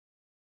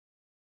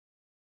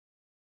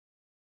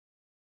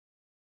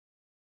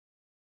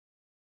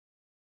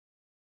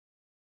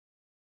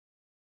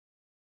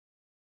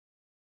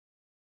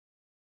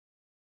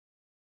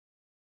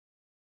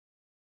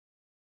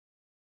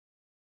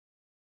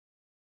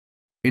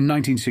In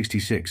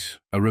 1966,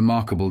 a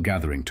remarkable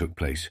gathering took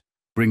place,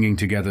 bringing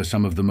together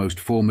some of the most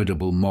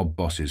formidable mob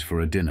bosses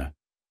for a dinner.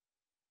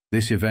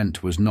 This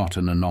event was not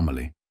an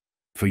anomaly.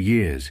 For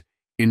years,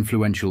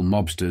 influential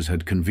mobsters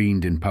had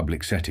convened in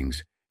public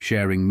settings,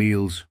 sharing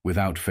meals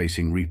without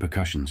facing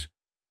repercussions.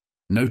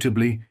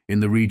 Notably,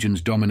 in the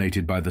regions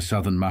dominated by the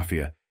Southern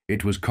Mafia,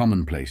 it was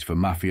commonplace for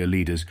mafia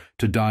leaders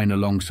to dine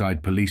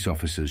alongside police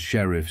officers,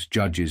 sheriffs,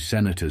 judges,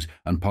 senators,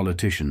 and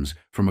politicians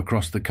from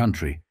across the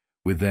country,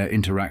 with their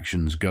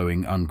interactions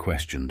going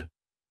unquestioned.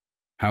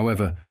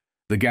 However,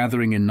 the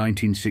gathering in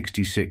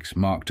 1966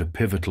 marked a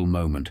pivotal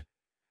moment,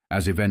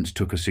 as events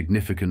took a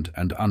significant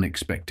and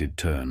unexpected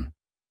turn.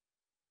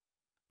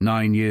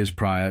 9 years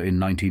prior, in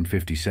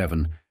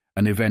 1957,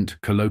 an event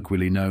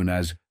colloquially known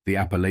as the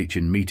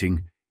Apalachin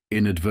Meeting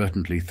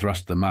inadvertently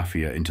thrust the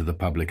mafia into the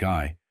public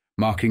eye,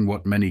 marking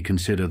what many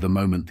consider the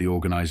moment the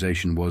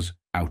organization was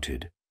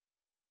outed.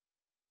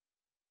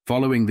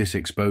 Following this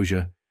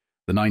exposure,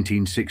 the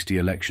 1960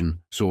 election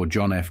saw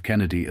John F.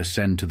 Kennedy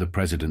ascend to the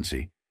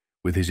presidency,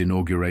 with his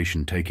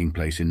inauguration taking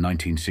place in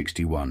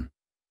 1961.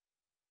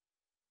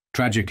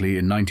 Tragically,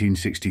 in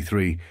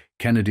 1963,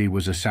 Kennedy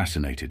was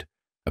assassinated,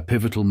 a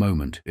pivotal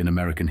moment in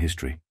American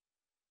history.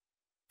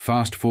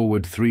 Fast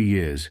forward 3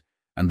 years,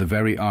 and the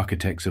very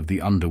architects of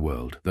the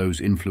underworld,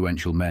 those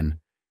influential men,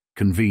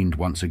 convened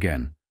once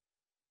again.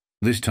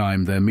 This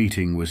time their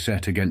meeting was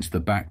set against the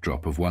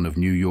backdrop of one of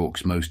New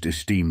York's most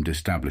esteemed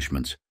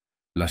establishments,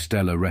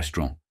 LaStella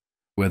Restaurant,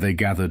 where they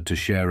gathered to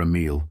share a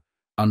meal,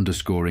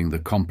 underscoring the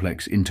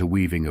complex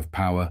interweaving of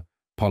power,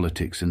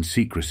 politics, and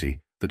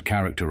secrecy that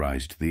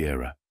characterized the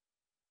era.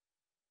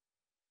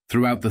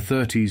 Throughout the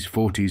 30s,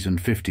 40s,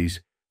 and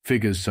 50s,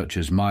 figures such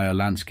as Meyer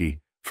Lansky,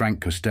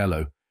 Frank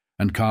Costello,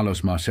 and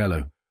Carlos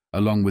Marcello,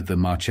 along with the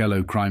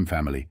Marcello crime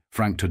family,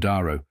 Frank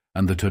Todaro,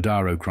 and the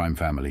Todaro crime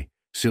family,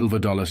 Silver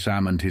Dollar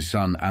Sam and his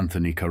son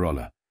Anthony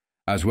Carolla,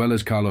 as well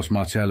as Carlos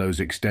Marcello's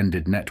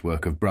extended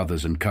network of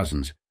brothers and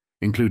cousins,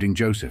 including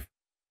Joseph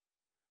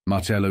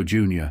Marcello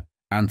Jr.,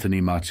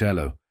 Anthony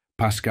Marcello,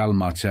 Pascal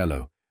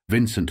Marcello,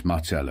 Vincent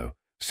Marcello,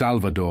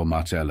 Salvador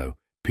Marcello,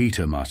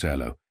 Peter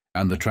Marcello,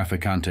 and the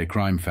Trafficante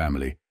crime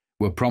family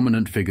were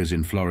prominent figures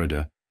in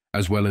Florida,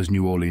 as well as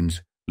New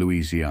Orleans,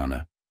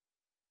 Louisiana.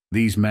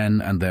 These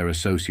men and their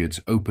associates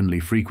openly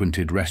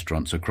frequented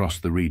restaurants across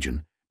the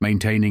region,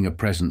 maintaining a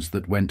presence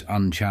that went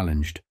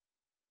unchallenged.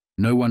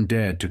 No one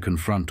dared to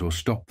confront or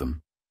stop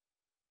them.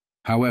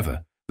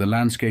 However, the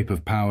landscape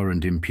of power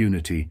and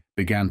impunity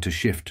began to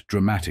shift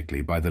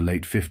dramatically by the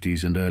late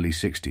 50s and early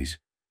 60s.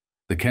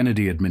 The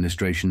Kennedy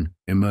administration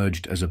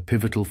emerged as a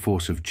pivotal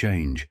force of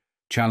change,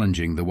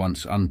 challenging the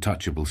once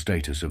untouchable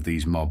status of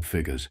these mob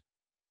figures.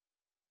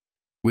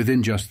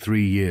 Within just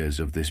 3 years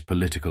of this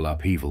political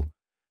upheaval,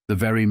 the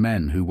very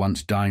men who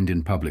once dined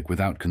in public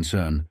without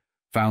concern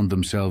found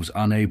themselves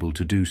unable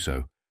to do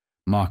so,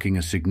 marking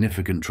a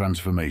significant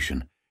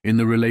transformation in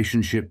the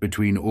relationship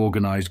between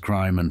organized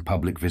crime and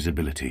public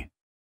visibility.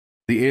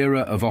 The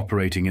era of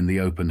operating in the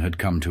open had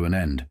come to an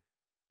end,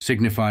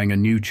 signifying a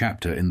new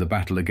chapter in the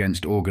battle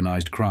against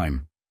organized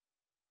crime.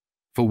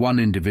 For one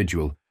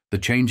individual, the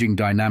changing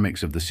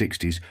dynamics of the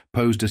 60s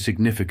posed a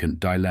significant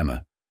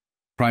dilemma,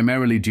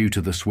 primarily due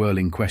to the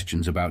swirling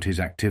questions about his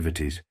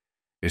activities,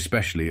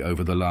 especially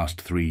over the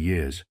last 3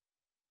 years.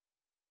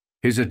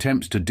 His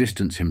attempts to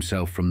distance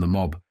himself from the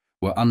mob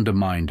were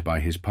undermined by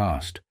his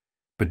past,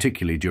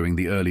 particularly during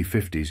the early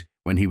 50s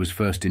when he was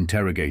first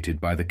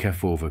interrogated by the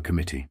Kefauver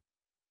Committee.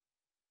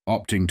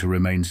 Opting to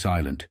remain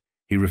silent,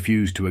 he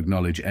refused to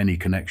acknowledge any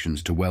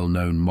connections to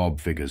well-known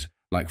mob figures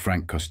like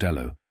Frank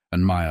Costello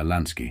and Meyer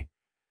Lansky,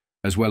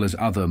 as well as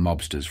other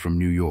mobsters from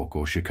New York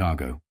or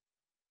Chicago.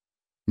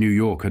 New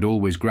York had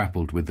always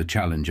grappled with the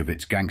challenge of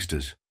its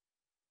gangsters.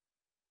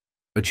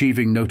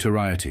 Achieving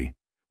notoriety,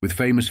 with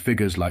famous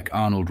figures like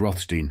Arnold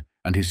Rothstein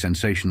and his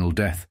sensational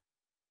death,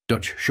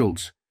 Dutch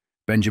Schultz,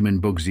 Benjamin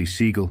Bugsy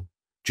Siegel,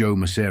 Joe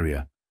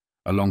Masseria,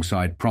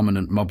 alongside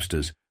prominent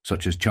mobsters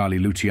such as Charlie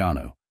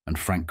Luciano and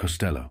Frank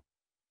Costello.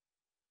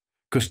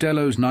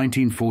 Costello's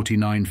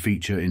 1949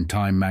 feature in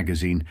Time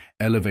magazine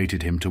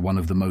elevated him to one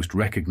of the most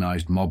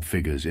recognized mob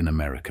figures in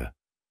America.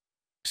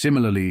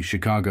 Similarly,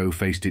 Chicago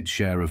faced its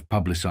share of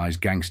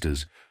publicized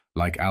gangsters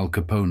like Al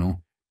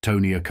Capone,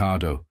 Tony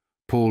Accardo,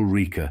 Paul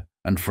Ricca,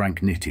 and Frank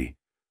Nitti,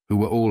 who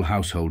were all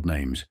household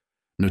names,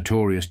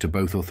 notorious to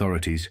both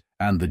authorities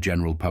and the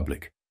general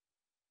public.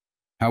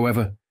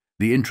 However,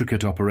 the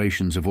intricate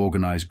operations of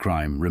organized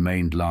crime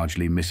remained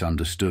largely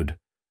misunderstood,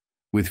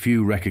 with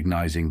few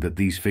recognizing that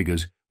these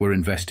figures were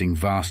investing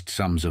vast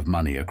sums of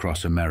money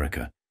across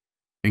America,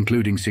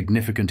 including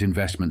significant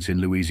investments in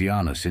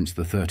Louisiana since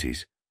the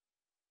 30s.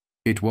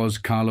 It was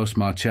Carlos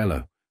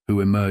Marcello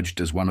who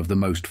emerged as one of the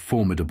most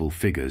formidable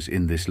figures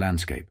in this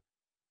landscape.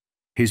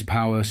 His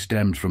power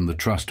stemmed from the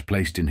trust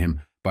placed in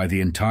him by the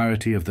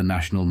entirety of the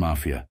national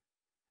mafia,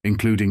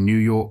 including New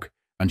York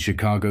and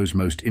Chicago's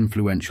most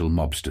influential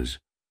mobsters.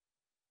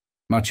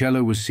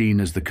 Marcello was seen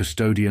as the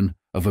custodian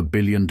of a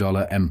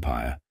billion-dollar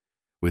empire,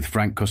 with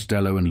Frank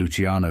Costello and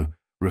Luciano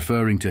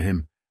referring to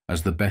him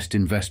as the best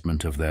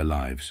investment of their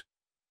lives.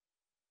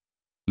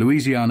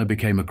 Louisiana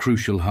became a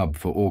crucial hub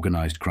for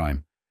organized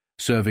crime,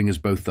 serving as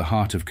both the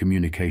heart of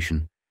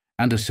communication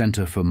and a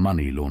center for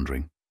money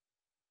laundering.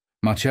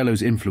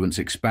 Marcello's influence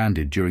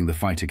expanded during the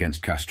fight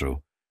against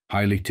Castro,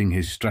 highlighting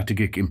his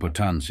strategic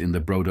importance in the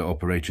broader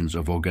operations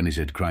of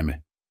organized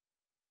crime.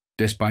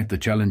 Despite the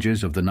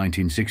challenges of the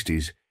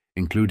 1960s,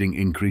 including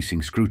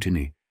increasing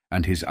scrutiny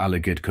and his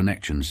alleged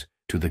connections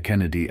to the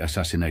Kennedy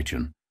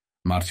assassination,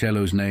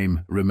 Marcello's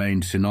name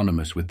remained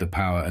synonymous with the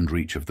power and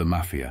reach of the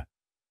mafia.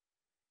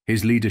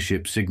 His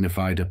leadership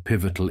signified a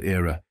pivotal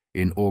era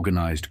in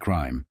organized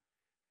crime,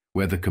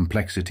 where the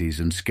complexities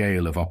and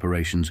scale of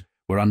operations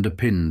were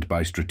underpinned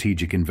by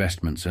strategic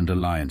investments and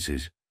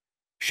alliances,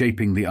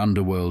 shaping the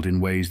underworld in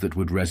ways that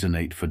would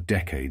resonate for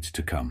decades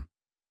to come.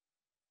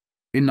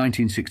 In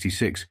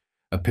 1966,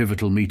 a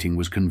pivotal meeting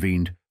was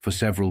convened for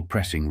several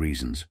pressing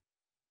reasons.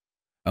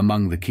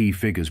 Among the key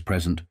figures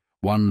present,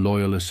 one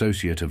loyal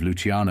associate of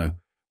Luciano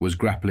was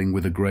grappling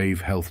with a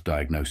grave health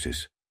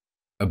diagnosis,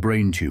 a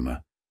brain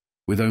tumor,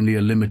 with only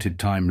a limited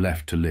time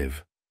left to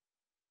live.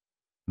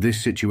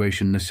 This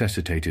situation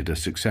necessitated a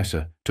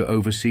successor to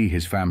oversee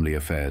his family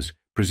affairs,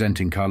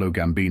 presenting Carlo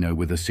Gambino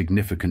with a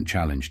significant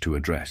challenge to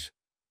address.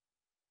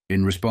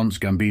 In response,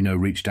 Gambino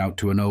reached out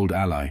to an old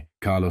ally,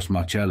 Carlos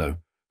Marcello,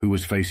 who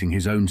was facing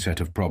his own set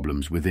of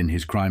problems within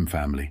his crime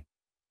family.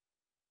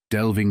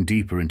 Delving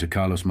deeper into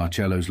Carlos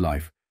Marcello's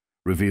life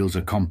reveals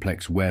a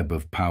complex web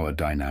of power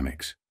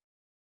dynamics.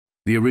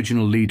 The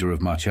original leader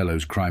of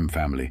Marcello's crime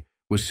family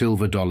was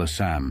Silver Dollar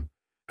Sam,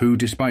 who,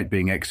 despite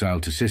being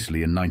exiled to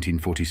Sicily in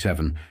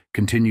 1947,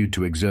 continued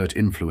to exert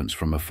influence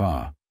from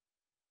afar.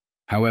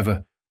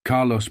 However,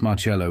 Carlos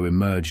Marcello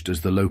emerged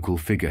as the local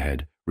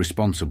figurehead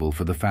responsible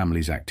for the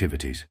family's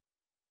activities.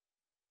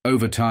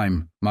 Over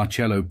time,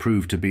 Marcello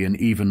proved to be an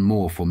even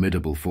more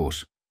formidable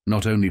force,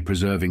 not only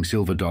preserving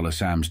Silver Dollar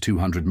Sam's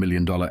 $200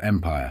 million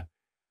empire,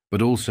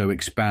 but also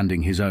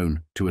expanding his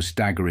own to a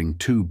staggering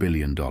 $2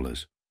 billion.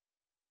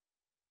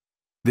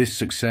 This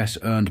success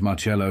earned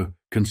Marcello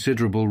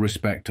considerable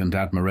respect and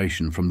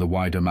admiration from the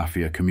wider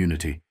mafia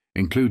community,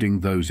 including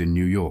those in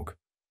New York.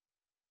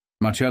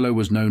 Marcello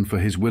was known for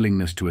his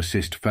willingness to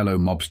assist fellow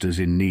mobsters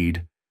in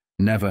need,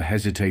 never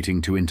hesitating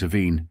to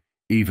intervene,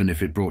 even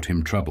if it brought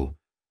him trouble,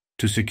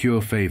 to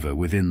secure favor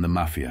within the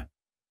mafia.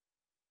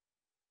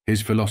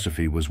 His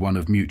philosophy was one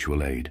of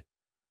mutual aid,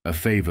 a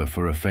favor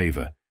for a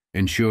favor,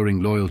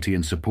 ensuring loyalty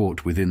and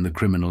support within the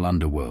criminal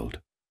underworld.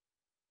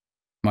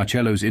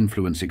 Marcello's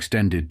influence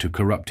extended to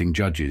corrupting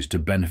judges to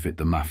benefit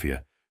the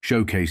mafia,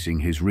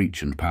 showcasing his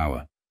reach and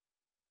power.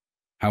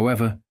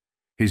 However,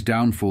 his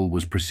downfall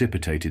was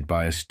precipitated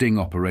by a sting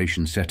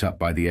operation set up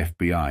by the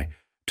FBI,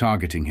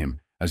 targeting him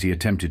as he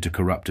attempted to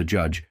corrupt a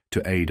judge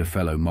to aid a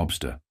fellow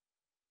mobster.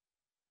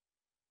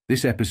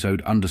 This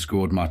episode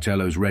underscored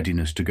Marcello's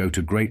readiness to go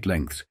to great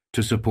lengths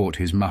to support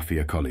his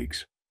mafia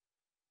colleagues.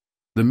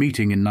 The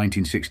meeting in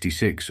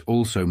 1966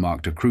 also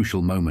marked a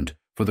crucial moment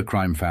for the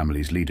crime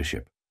family's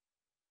leadership.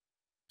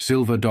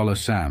 Silver Dollar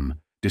Sam,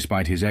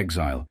 despite his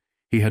exile,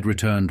 he had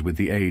returned with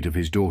the aid of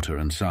his daughter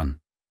and son.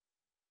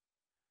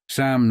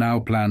 Sam now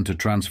planned to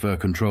transfer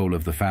control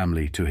of the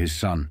family to his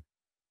son.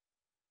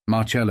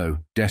 Marcello,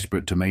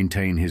 desperate to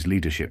maintain his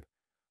leadership,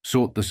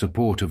 sought the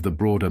support of the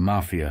broader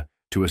mafia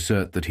to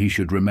assert that he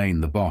should remain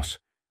the boss,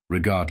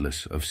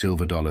 regardless of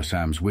Silver Dollar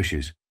Sam's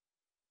wishes.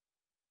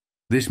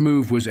 This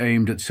move was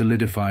aimed at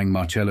solidifying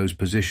Marcello's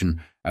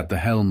position at the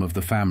helm of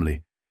the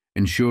family,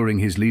 ensuring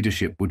his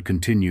leadership would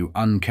continue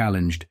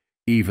unchallenged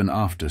even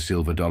after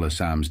Silver Dollar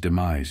Sam's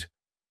demise.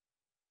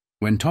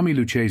 When Tommy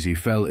Lucchese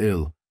fell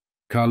ill,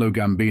 Carlo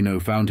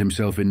Gambino found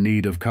himself in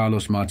need of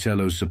Carlos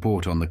Marcello's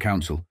support on the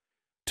council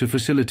to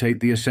facilitate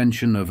the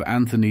ascension of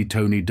Anthony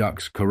 "Tony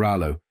Ducks"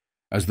 Carolla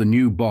as the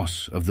new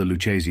boss of the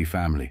Lucchese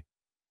family.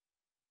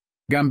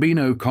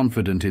 Gambino,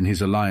 confident in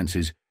his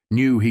alliances,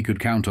 knew he could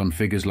count on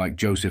figures like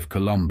Joseph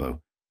Colombo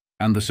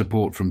and the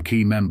support from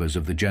key members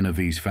of the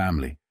Genovese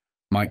family,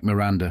 Mike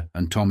Miranda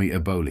and Tommy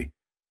Eboli,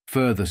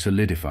 further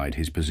solidified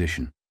his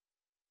position.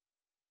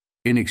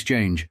 In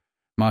exchange,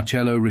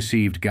 Marcello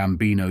received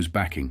Gambino's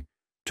backing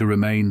to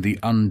remain the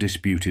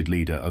undisputed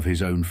leader of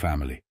his own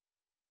family.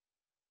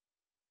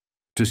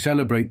 To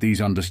celebrate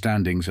these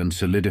understandings and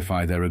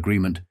solidify their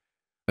agreement,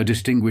 a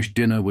distinguished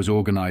dinner was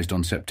organized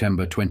on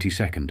September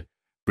 22nd,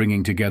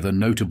 bringing together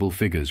notable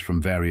figures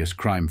from various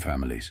crime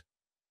families.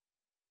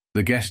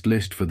 The guest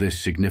list for this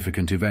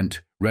significant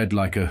event read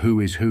like a who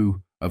is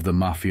who of the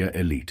mafia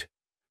elite.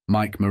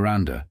 Mike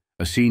Miranda,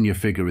 a senior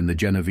figure in the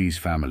Genovese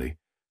family,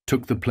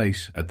 took the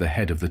place at the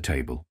head of the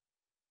table.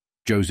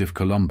 Joseph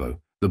Colombo,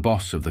 the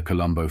boss of the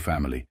Colombo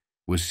family,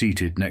 was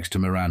seated next to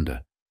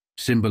Miranda,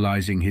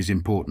 symbolizing his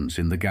importance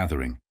in the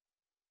gathering.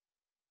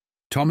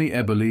 Tommy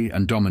Eboli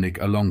and Dominic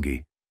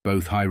Alongi,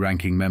 both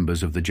high-ranking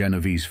members of the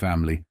Genovese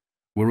family,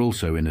 were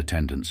also in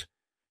attendance,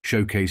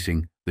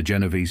 showcasing the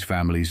Genovese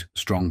family's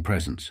strong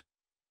presence.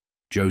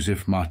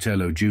 Joseph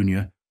Marcello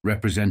Jr.,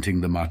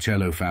 representing the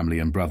Marcello family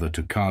and brother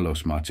to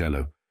Carlos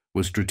Marcello,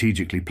 was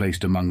strategically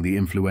placed among the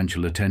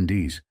influential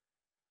attendees.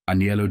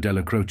 Aniello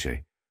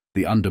Dellacroce,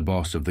 the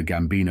underboss of the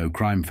Gambino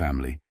crime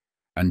family,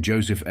 and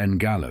Joseph N.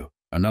 Gallo,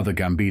 another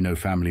Gambino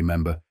family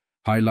member,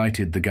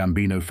 highlighted the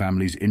Gambino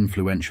family's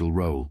influential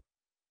role.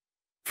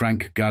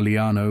 Frank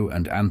Gagliano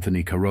and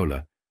Anthony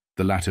Carolla,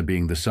 the latter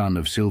being the son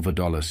of Silver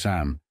Dollar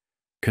Sam,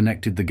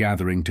 connected the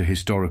gathering to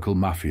historical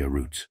mafia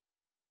roots.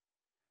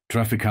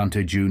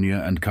 Trafficante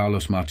Jr. and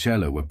Carlos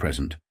Marcello were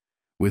present,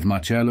 with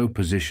Marcello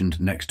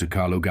positioned next to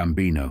Carlo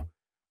Gambino,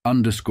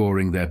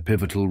 underscoring their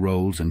pivotal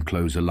roles and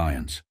close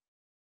alliance.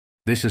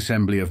 This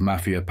assembly of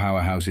mafia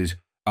powerhouses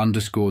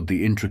underscored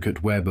the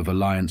intricate web of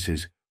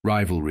alliances,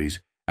 rivalries,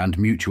 and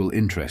mutual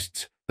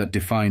interests that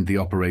defined the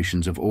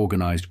operations of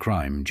organized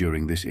crime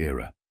during this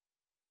era.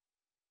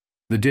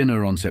 The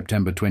dinner on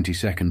September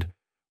 22nd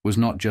was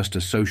not just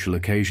a social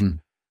occasion,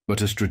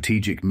 but a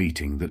strategic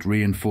meeting that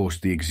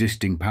reinforced the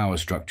existing power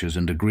structures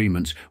and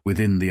agreements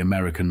within the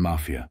American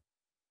mafia.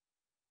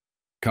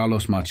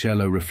 Carlos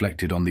Marcello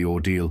reflected on the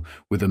ordeal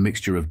with a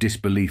mixture of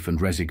disbelief and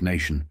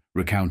resignation,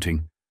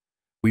 recounting,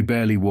 "We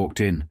barely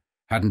walked in,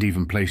 hadn't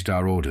even placed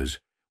our orders,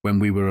 when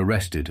we were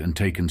arrested and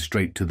taken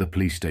straight to the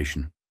police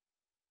station."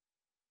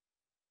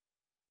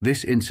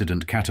 This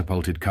incident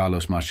catapulted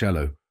Carlos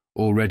Marcello,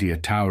 already a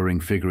towering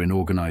figure in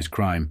organized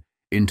crime,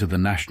 into the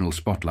national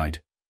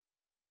spotlight.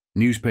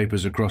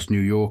 Newspapers across New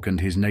York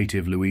and his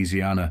native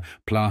Louisiana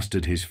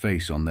plastered his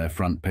face on their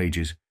front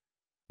pages,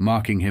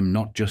 marking him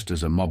not just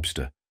as a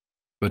mobster,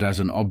 but as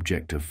an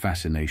object of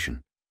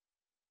fascination.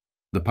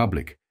 The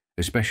public,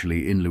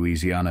 especially in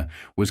Louisiana,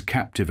 was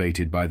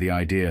captivated by the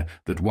idea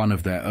that one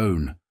of their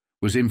own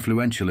was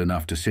influential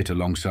enough to sit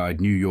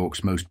alongside New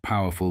York's most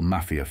powerful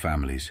mafia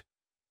families.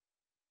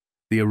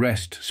 The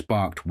arrest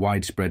sparked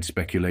widespread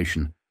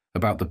speculation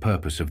about the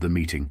purpose of the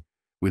meeting,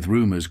 with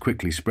rumors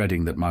quickly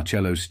spreading that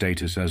Marcello's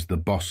status as the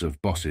boss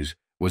of bosses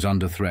was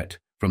under threat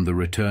from the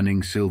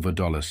returning Silver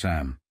Dollar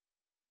Sam.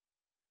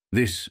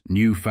 This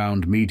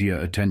newfound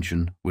media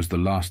attention was the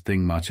last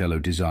thing Marcello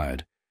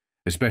desired,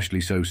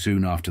 especially so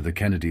soon after the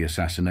Kennedy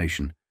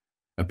assassination,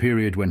 a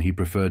period when he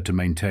preferred to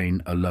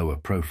maintain a lower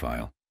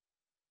profile.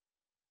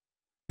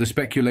 The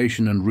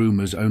speculation and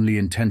rumors only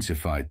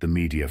intensified the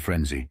media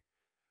frenzy,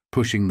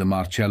 pushing the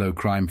Marcello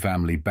crime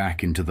family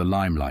back into the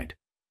limelight,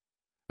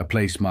 a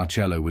place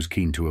Marcello was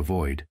keen to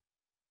avoid.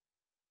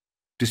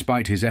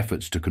 Despite his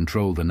efforts to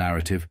control the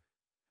narrative,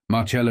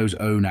 Marcello's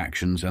own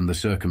actions and the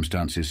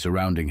circumstances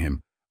surrounding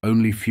him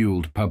only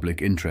fueled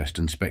public interest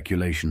and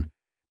speculation,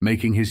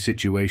 making his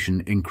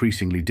situation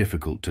increasingly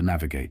difficult to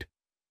navigate.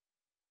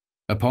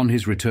 Upon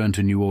his return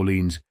to New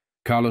Orleans,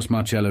 Carlos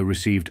Marcello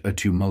received a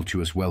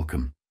tumultuous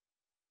welcome.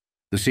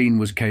 The scene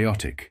was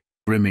chaotic,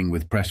 brimming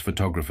with press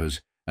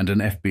photographers and an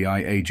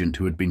FBI agent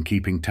who had been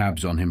keeping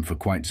tabs on him for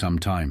quite some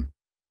time.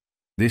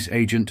 This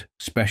agent,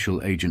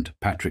 Special Agent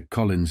Patrick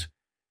Collins,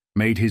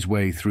 made his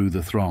way through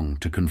the throng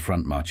to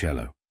confront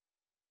Marcello.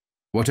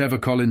 Whatever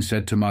Collins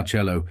said to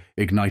Marcello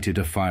ignited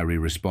a fiery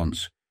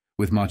response,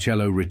 with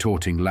Marcello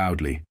retorting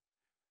loudly,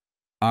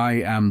 "I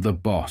am the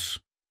boss."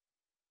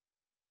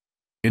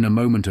 In a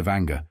moment of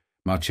anger,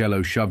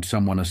 Marcello shoved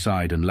someone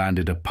aside and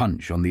landed a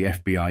punch on the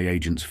FBI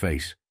agent's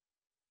face.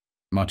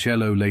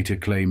 Marcello later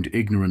claimed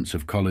ignorance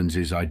of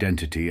Collins's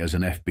identity as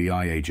an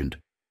FBI agent,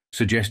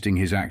 suggesting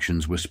his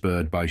actions were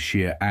spurred by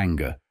sheer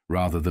anger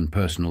rather than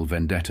personal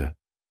vendetta.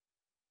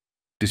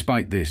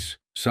 Despite this,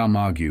 some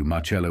argue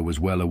Marcello was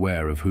well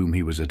aware of whom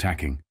he was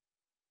attacking.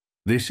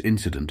 This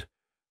incident,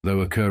 though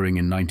occurring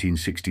in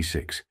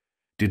 1966,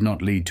 did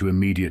not lead to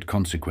immediate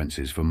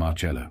consequences for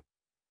Marcello.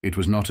 It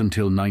was not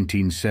until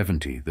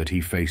 1970 that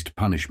he faced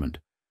punishment,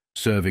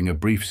 serving a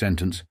brief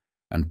sentence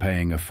and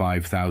paying a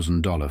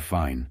 $5,000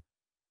 fine.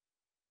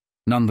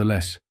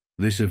 Nonetheless,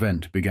 this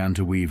event began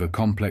to weave a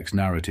complex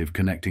narrative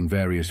connecting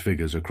various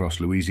figures across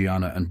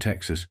Louisiana and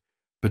Texas,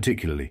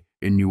 particularly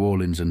in New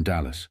Orleans and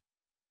Dallas.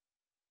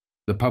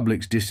 The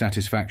public's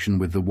dissatisfaction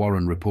with the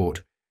Warren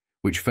report,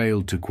 which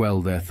failed to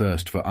quell their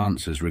thirst for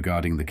answers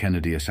regarding the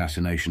Kennedy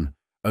assassination,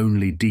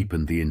 only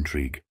deepened the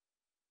intrigue.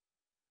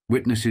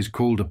 Witnesses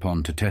called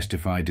upon to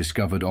testify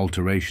discovered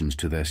alterations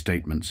to their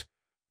statements,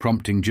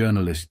 prompting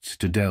journalists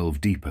to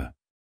delve deeper.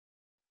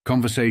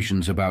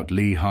 Conversations about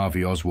Lee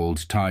Harvey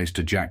Oswald's ties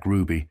to Jack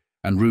Ruby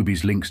and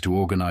Ruby's links to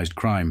organized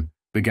crime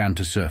began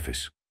to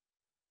surface.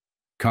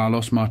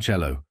 Carlos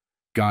Marcello,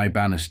 Guy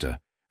Bannister,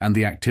 and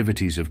the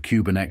activities of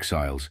Cuban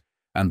exiles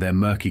and their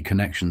murky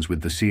connections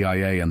with the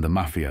CIA and the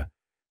mafia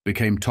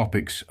became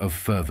topics of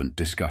fervent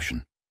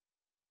discussion.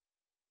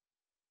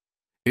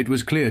 It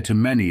was clear to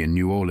many in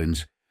New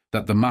Orleans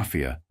that the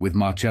mafia, with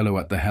Marcello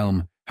at the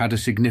helm, had a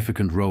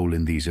significant role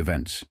in these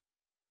events.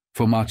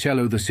 For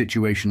Marcello, the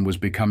situation was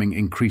becoming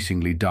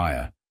increasingly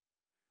dire.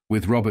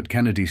 With Robert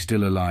Kennedy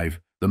still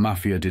alive, the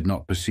mafia did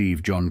not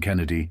perceive John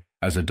Kennedy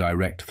as a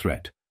direct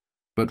threat,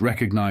 but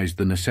recognized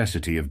the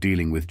necessity of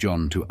dealing with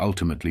John to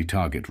ultimately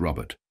target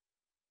Robert.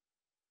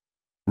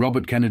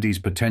 Robert Kennedy's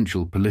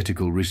potential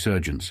political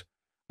resurgence,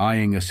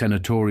 eyeing a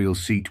senatorial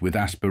seat with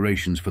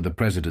aspirations for the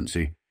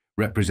presidency,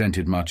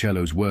 represented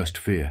Marcello's worst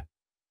fear.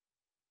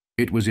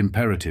 It was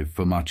imperative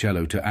for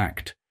Marcello to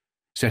act,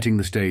 setting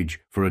the stage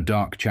for a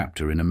dark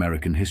chapter in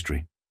American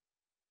history.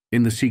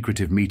 In the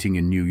secretive meeting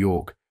in New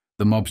York,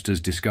 the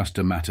mobsters discussed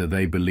a matter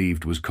they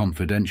believed was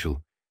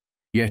confidential,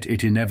 yet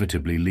it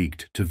inevitably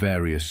leaked to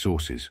various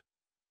sources.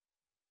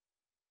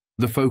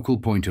 The focal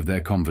point of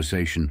their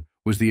conversation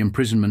was the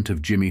imprisonment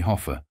of Jimmy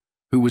Hoffa,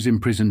 who was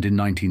imprisoned in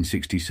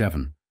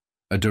 1967,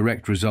 a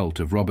direct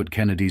result of Robert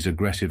Kennedy's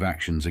aggressive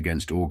actions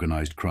against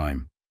organized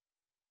crime.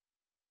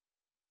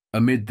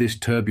 Amid this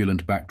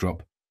turbulent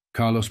backdrop,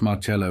 Carlos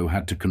Marcello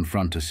had to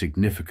confront a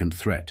significant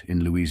threat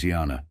in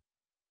Louisiana,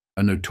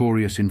 a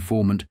notorious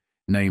informant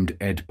named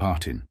Ed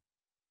Partin.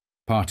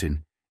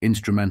 Partin,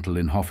 instrumental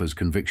in Hoffa's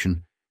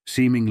conviction,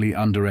 seemingly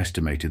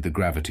underestimated the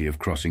gravity of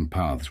crossing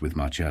paths with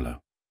Marcello.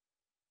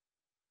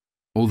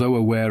 Although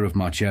aware of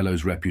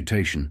Marcello's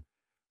reputation,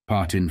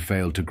 Partin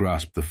failed to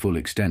grasp the full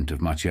extent of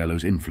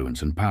Marcello's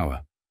influence and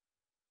power.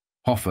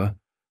 Hoffa,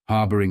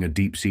 harboring a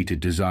deep-seated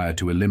desire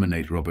to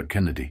eliminate Robert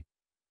Kennedy,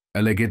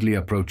 allegedly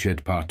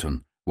approached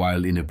Partin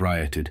while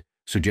inebriated,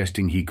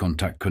 suggesting he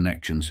contact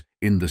connections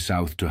in the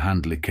South to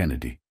handle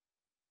Kennedy.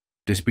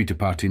 Despite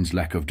Partin's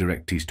lack of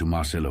directness to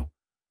Marcello,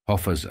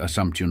 Hoffa's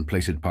assumption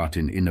placed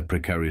Partin in a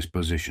precarious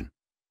position.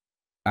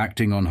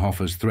 Acting on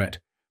Hoffa's threat,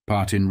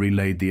 Partin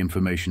relayed the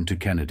information to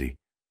Kennedy,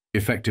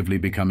 effectively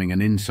becoming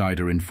an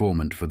insider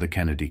informant for the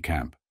Kennedy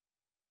camp.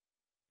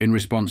 In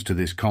response to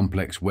this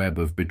complex web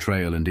of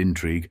betrayal and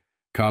intrigue,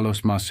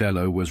 Carlos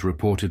Marcello was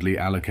reportedly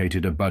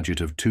allocated a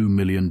budget of $2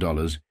 million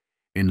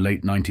in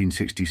late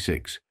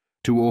 1966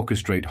 to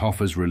orchestrate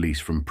Hoffa's release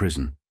from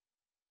prison.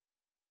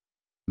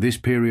 This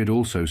period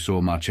also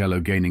saw Marcello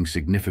gaining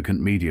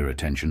significant media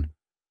attention,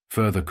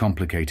 further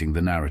complicating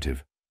the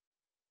narrative.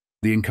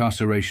 The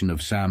incarceration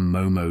of Sam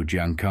Momo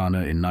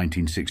Giancana in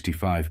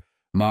 1965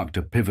 marked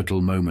a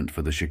pivotal moment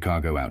for the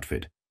Chicago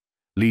outfit,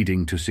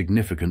 leading to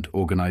significant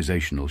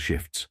organizational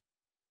shifts.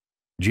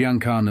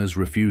 Giancana's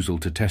refusal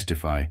to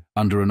testify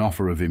under an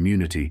offer of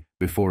immunity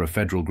before a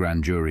federal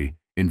grand jury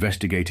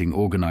investigating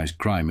organized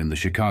crime in the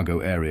Chicago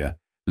area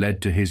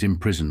led to his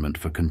imprisonment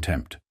for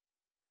contempt.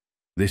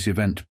 This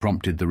event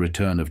prompted the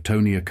return of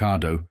Tony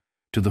Accardo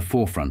to the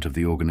forefront of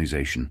the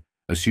organization,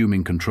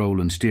 assuming control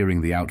and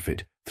steering the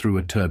outfit through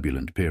a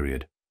turbulent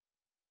period.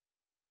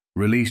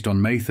 Released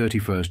on May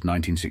 31,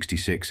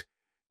 1966,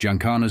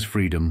 Giancana's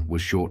freedom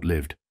was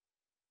short-lived.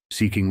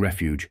 Seeking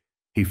refuge,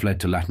 he fled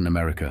to Latin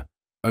America,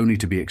 only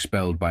to be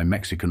expelled by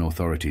Mexican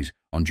authorities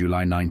on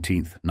July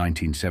 19,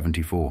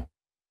 1974.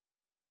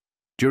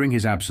 During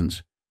his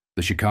absence,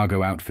 the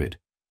Chicago outfit,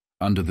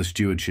 under the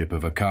stewardship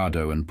of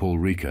Accardo and Paul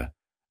Ricca,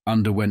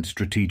 underwent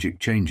strategic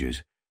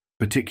changes,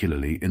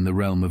 particularly in the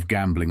realm of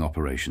gambling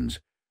operations,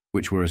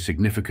 which were a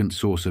significant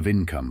source of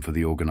income for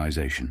the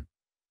organization.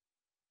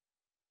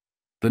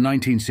 The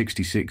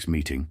 1966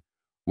 meeting,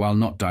 while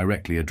not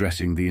directly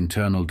addressing the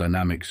internal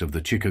dynamics of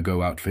the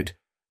Chicago outfit,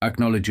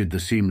 acknowledged the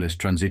seamless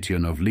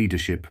transition of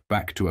leadership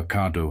back to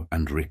Accardo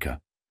and Ricca.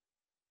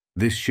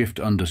 This shift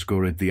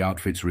underscored the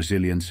outfit's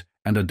resilience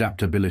and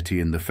adaptability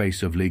in the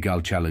face of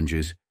legal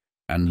challenges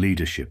and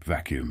leadership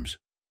vacuums.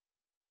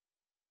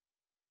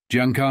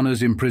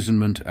 Giancana's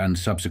imprisonment and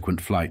subsequent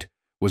flight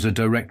was a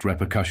direct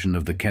repercussion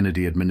of the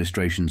Kennedy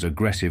administration's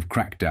aggressive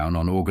crackdown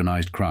on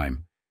organized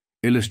crime,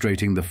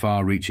 illustrating the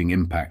far-reaching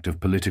impact of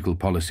political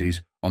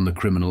policies on the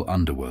criminal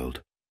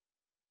underworld.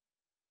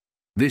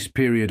 This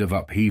period of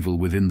upheaval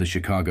within the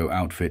Chicago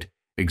outfit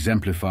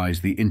exemplifies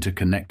the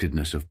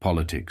interconnectedness of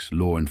politics,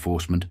 law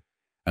enforcement,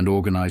 and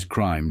organized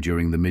crime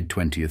during the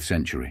mid-20th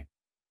century.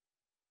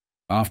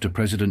 After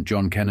President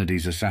John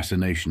Kennedy's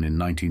assassination in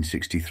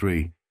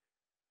 1963,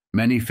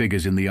 many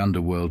figures in the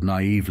underworld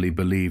naively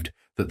believed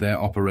that their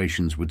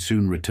operations would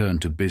soon return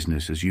to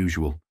business as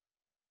usual.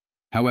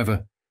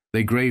 However,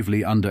 they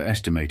gravely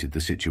underestimated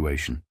the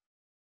situation.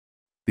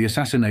 The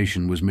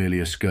assassination was merely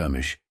a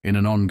skirmish in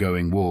an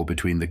ongoing war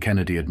between the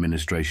Kennedy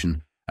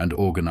administration and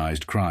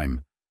organized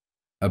crime,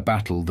 a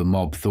battle the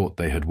mob thought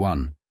they had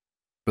won,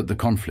 but the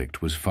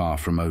conflict was far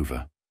from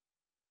over.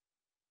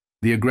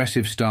 The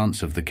aggressive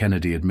stance of the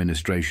Kennedy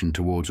administration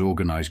towards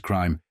organized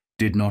crime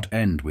did not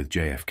end with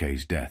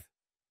JFK's death.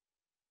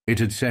 It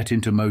had set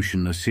into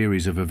motion a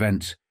series of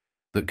events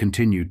that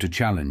continued to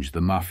challenge the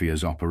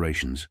mafia's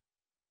operations.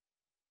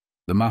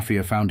 The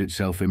mafia found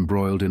itself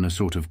embroiled in a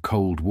sort of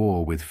Cold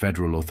War with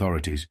federal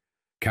authorities,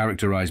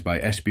 characterized by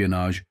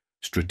espionage,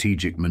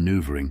 strategic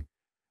maneuvering,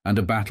 and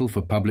a battle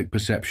for public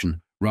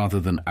perception rather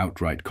than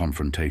outright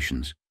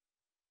confrontations.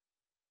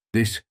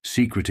 This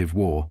secretive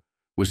war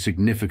was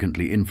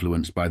significantly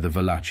influenced by the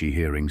Valachi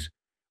hearings,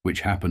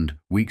 which happened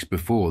weeks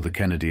before the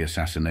Kennedy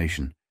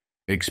assassination,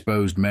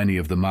 exposed many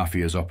of the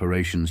mafia's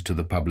operations to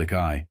the public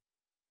eye.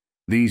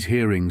 These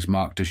hearings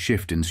marked a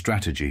shift in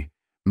strategy,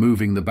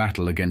 moving the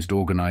battle against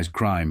organized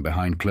crime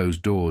behind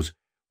closed doors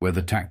where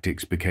the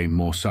tactics became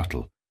more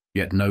subtle,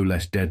 yet no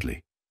less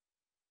deadly.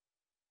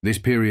 This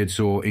period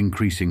saw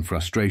increasing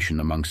frustration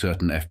among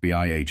certain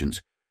FBI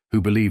agents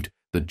who believed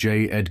that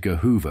J. Edgar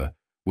Hoover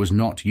was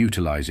not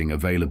utilizing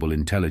available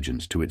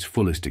intelligence to its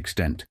fullest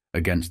extent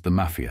against the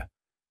mafia.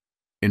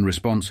 In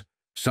response,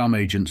 some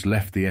agents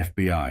left the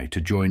FBI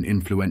to join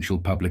influential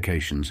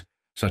publications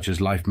such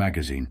as Life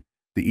magazine,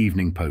 The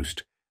Evening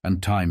Post,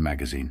 and Time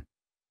magazine.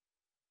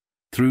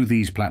 Through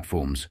these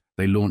platforms,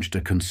 they launched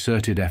a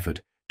concerted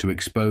effort to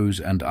expose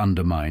and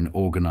undermine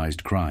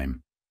organized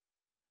crime.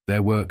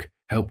 Their work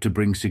helped to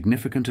bring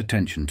significant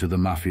attention to the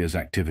mafia's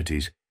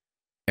activities,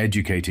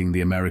 educating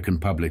the American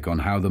public on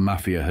how the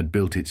mafia had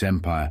built its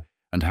empire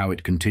and how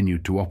it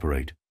continued to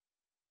operate.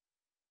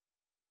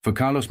 For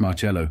Carlos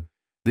Marcello,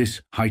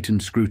 this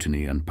heightened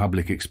scrutiny and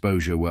public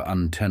exposure were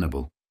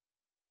untenable.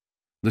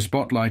 The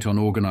spotlight on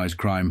organized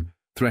crime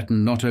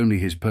threatened not only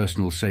his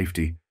personal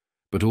safety,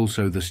 but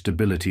also the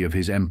stability of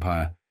his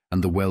empire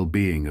and the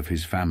well-being of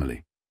his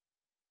family.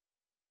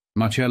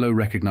 Marcello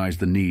recognized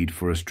the need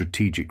for a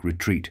strategic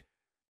retreat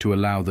to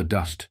allow the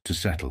dust to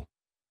settle.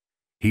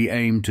 He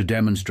aimed to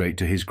demonstrate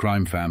to his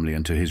crime family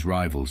and to his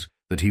rivals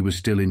that he was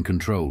still in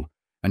control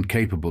and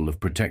capable of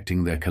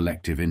protecting their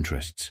collective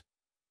interests.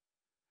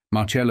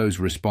 Marcello's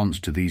response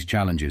to these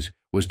challenges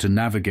was to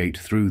navigate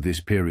through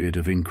this period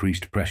of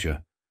increased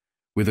pressure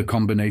with a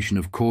combination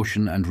of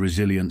caution and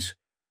resilience,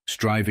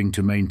 striving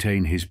to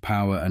maintain his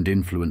power and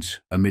influence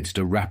amidst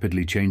a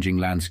rapidly changing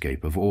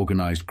landscape of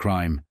organized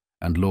crime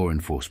and law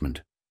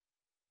enforcement.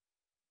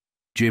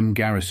 Jim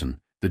Garrison,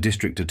 the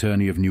district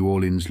attorney of New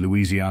Orleans,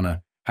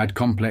 Louisiana, had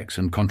complex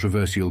and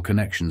controversial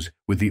connections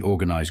with the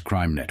organized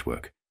crime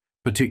network,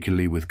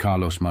 particularly with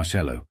Carlos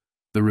Marcello,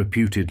 the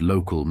reputed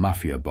local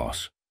mafia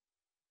boss.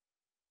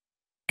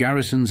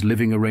 Garrison's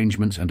living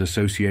arrangements and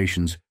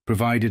associations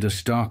provided a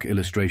stark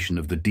illustration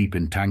of the deep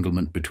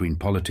entanglement between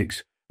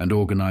politics and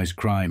organized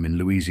crime in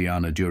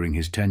Louisiana during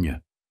his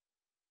tenure.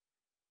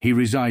 He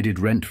resided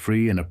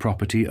rent-free in a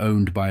property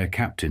owned by a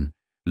captain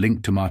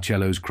linked to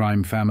Marcello's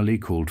crime family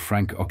called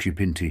Frank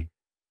Occupinti,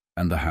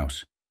 and the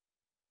house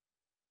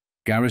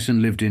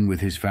Garrison lived in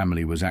with his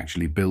family was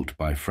actually built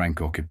by Frank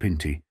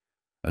Occupinti,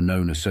 a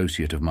known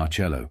associate of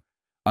Marcello,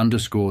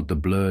 underscored the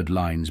blurred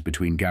lines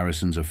between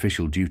Garrison's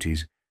official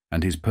duties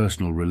and his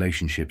personal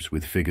relationships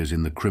with figures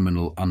in the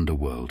criminal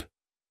underworld.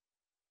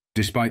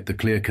 Despite the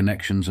clear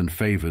connections and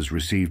favors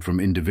received from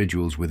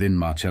individuals within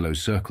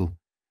Marcello's circle,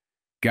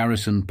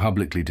 Garrison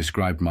publicly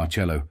described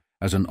Marcello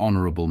as an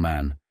honorable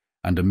man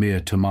and a mere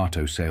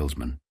tomato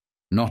salesman,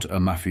 not a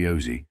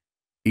mafiosi,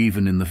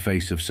 even in the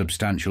face of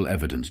substantial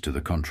evidence to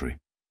the contrary.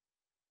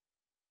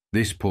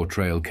 This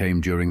portrayal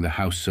came during the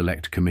House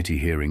Select Committee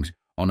hearings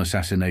on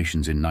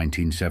assassinations in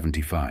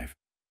 1975,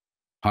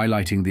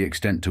 highlighting the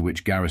extent to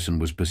which Garrison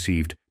was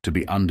perceived to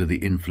be under the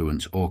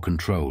influence or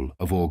control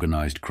of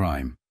organized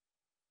crime.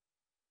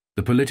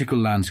 The political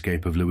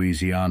landscape of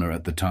Louisiana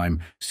at the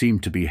time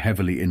seemed to be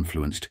heavily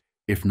influenced,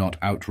 if not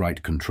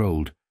outright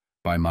controlled,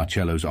 by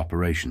Marcello's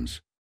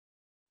operations.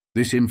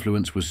 This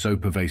influence was so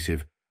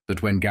pervasive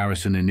that when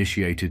Garrison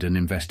initiated an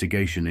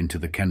investigation into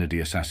the Kennedy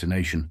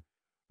assassination,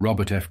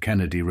 Robert F.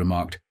 Kennedy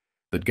remarked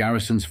that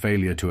Garrison's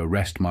failure to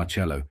arrest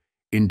Marcello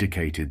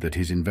indicated that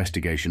his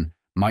investigation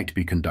might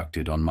be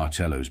conducted on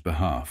Marcello's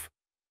behalf.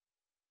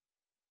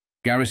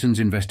 Garrison's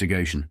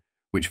investigation,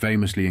 which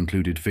famously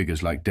included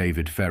figures like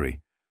David Ferry,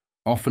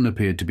 often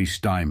appeared to be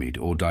stymied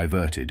or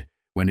diverted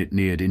when it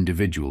neared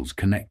individuals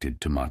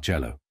connected to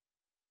Marcello.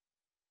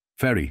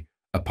 Ferry,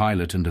 a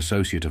pilot and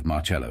associate of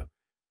Marcello,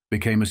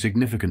 became a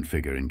significant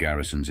figure in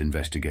Garrison's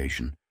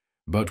investigation,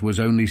 but was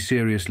only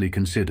seriously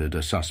considered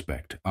a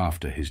suspect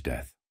after his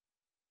death.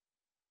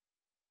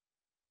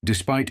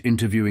 Despite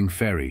interviewing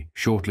Ferry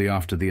shortly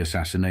after the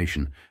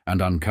assassination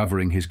and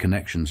uncovering his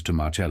connections to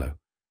Marcello,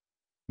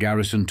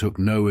 Garrison took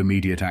no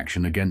immediate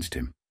action against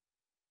him.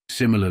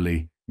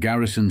 Similarly,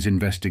 Garrison's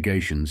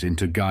investigations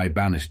into Guy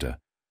Bannister,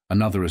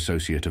 another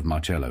associate of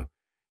Marcello,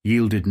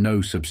 yielded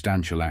no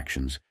substantial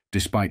actions,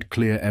 despite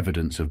clear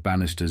evidence of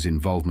Bannister's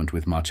involvement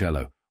with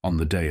Marcello on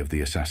the day of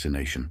the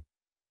assassination.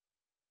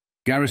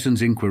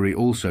 Garrison's inquiry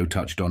also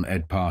touched on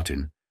Ed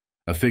Partin,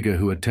 a figure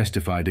who had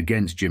testified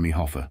against Jimmy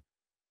Hoffa.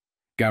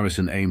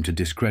 Garrison aimed to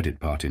discredit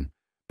Partin,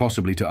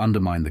 possibly to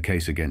undermine the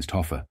case against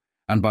Hoffa,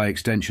 and by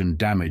extension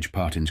damage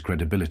Partin's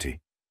credibility.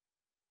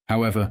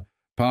 However,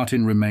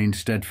 Partin remained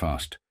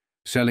steadfast,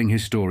 selling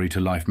his story to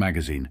Life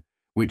magazine,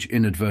 which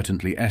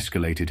inadvertently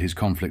escalated his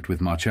conflict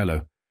with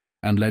Marcello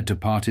and led to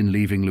Partin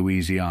leaving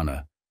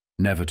Louisiana,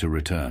 never to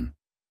return.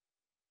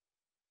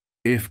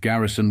 If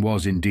Garrison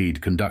was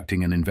indeed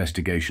conducting an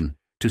investigation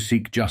to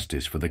seek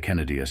justice for the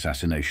Kennedy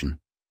assassination,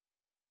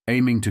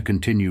 aiming to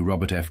continue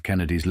Robert F.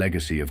 Kennedy's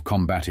legacy of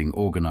combating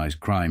organized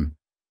crime,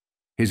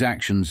 his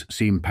actions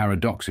seem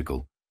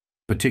paradoxical,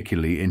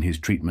 particularly in his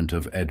treatment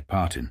of Ed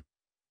Partin.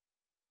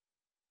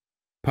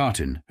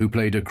 Partin, who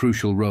played a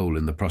crucial role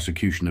in the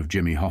prosecution of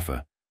Jimmy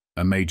Hoffa,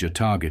 a major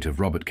target of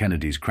Robert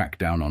Kennedy's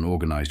crackdown on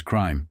organized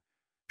crime,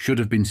 should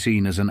have been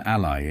seen as an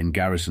ally in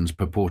Garrison's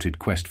purported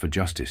quest for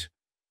justice.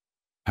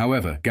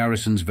 However,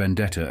 Garrison's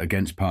vendetta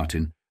against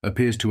Partin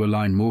appears to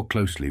align more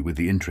closely with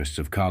the interests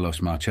of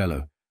Carlos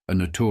Marcello, a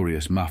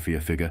notorious mafia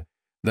figure,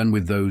 than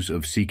with those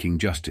of seeking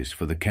justice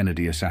for the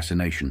Kennedy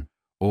assassination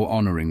or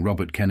honoring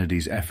Robert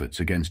Kennedy's efforts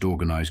against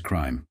organized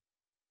crime.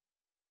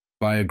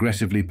 By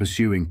aggressively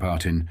pursuing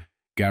Partin,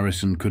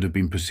 Garrison could have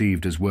been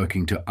perceived as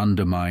working to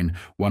undermine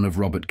one of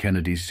Robert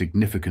Kennedy's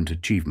significant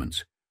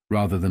achievements,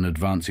 rather than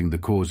advancing the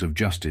cause of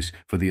justice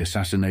for the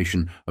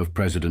assassination of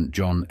President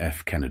John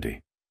F.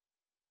 Kennedy.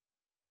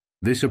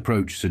 This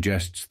approach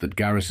suggests that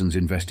Garrison's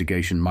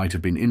investigation might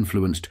have been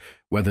influenced,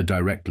 whether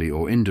directly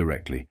or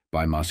indirectly,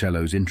 by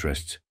Marcello's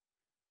interests.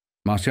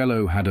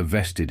 Marcello had a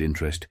vested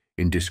interest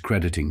in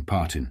discrediting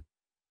Partin,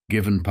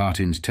 given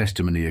Partin's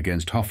testimony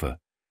against Hoffa,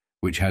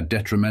 which had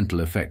detrimental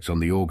effects on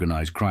the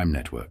organized crime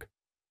network.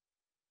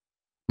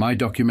 My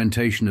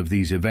documentation of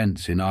these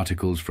events in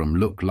articles from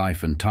Look,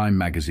 Life and Time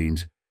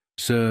magazines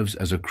serves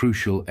as a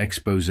crucial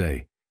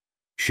exposé,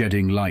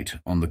 shedding light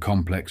on the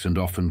complex and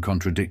often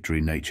contradictory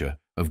nature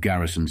of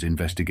Garrison's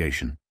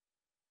investigation.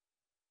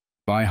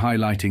 By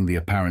highlighting the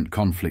apparent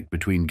conflict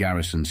between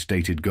Garrison's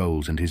stated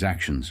goals and his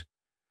actions,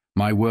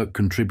 my work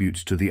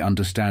contributes to the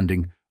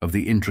understanding of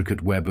the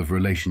intricate web of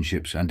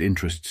relationships and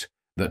interests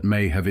that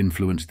may have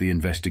influenced the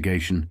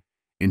investigation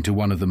into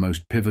one of the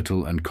most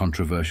pivotal and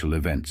controversial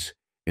events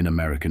in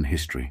American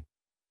history.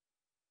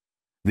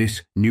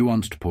 This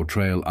nuanced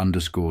portrayal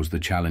underscores the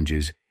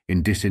challenges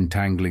in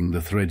disentangling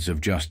the threads of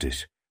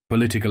justice,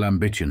 political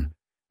ambition,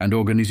 and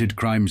organized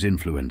crime's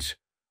influence,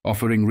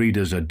 offering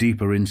readers a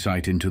deeper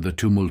insight into the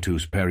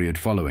tumultuous period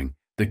following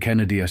the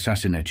Kennedy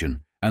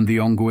assassination and the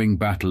ongoing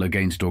battle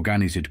against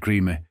organized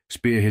crime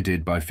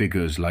spearheaded by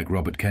figures like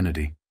Robert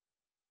Kennedy.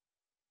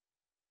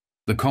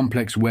 The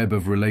complex web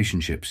of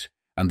relationships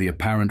and the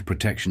apparent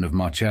protection of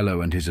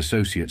Marcello and his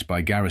associates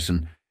by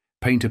Garrison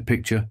paint a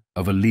picture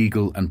of a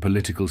legal and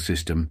political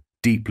system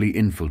deeply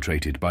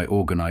infiltrated by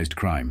organized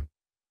crime.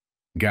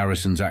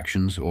 Garrison's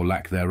actions, or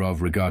lack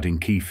thereof, regarding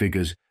key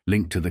figures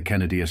linked to the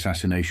Kennedy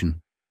assassination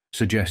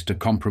suggest a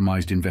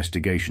compromised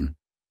investigation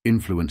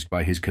influenced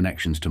by his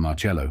connections to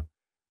Marcello,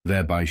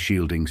 thereby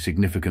shielding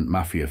significant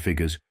mafia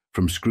figures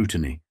from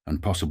scrutiny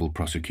and possible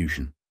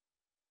prosecution.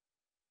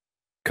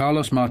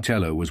 Carlos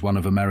Marcello was one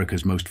of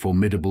America's most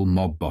formidable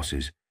mob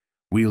bosses,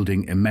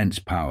 wielding immense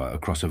power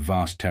across a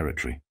vast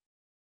territory.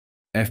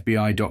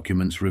 FBI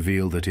documents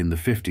reveal that in the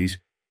 50s,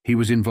 he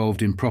was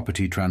involved in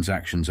property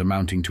transactions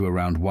amounting to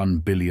around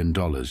 $1 billion,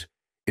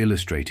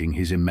 illustrating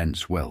his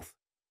immense wealth.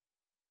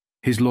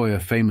 His lawyer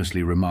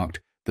famously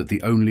remarked that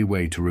the only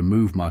way to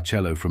remove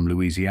Marcello from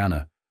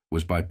Louisiana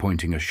was by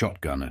pointing a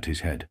shotgun at his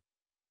head.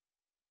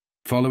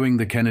 Following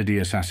the Kennedy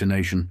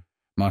assassination,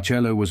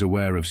 Marcello was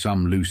aware of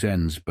some loose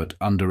ends but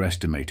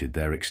underestimated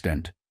their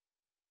extent.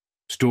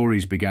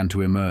 Stories began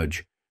to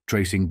emerge,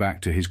 tracing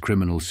back to his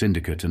criminal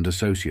syndicate and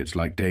associates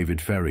like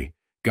David Ferry,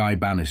 Guy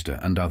Bannister,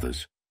 and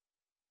others.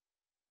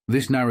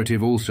 This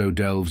narrative also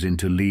delves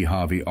into Lee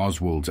Harvey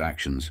Oswald's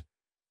actions,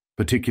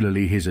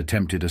 particularly his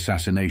attempted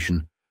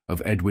assassination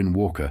of Edwin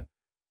Walker,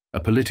 a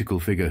political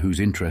figure whose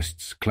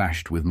interests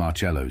clashed with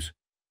Marcello's.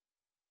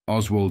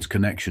 Oswald's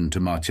connection to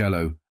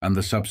Marcello and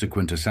the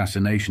subsequent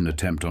assassination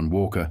attempt on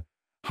Walker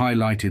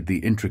highlighted the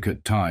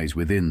intricate ties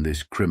within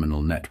this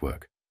criminal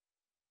network.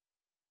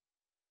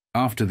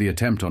 After the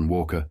attempt on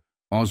Walker,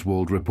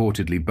 Oswald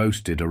reportedly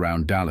boasted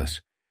around Dallas,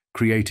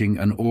 creating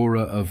an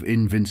aura of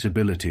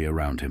invincibility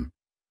around him.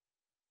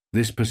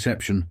 This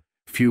perception,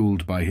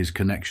 fueled by his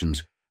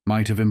connections,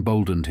 might have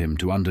emboldened him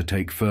to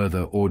undertake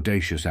further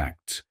audacious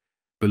acts,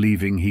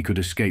 believing he could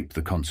escape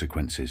the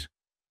consequences.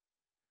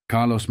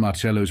 Carlos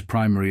Marcello's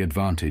primary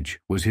advantage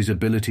was his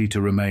ability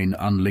to remain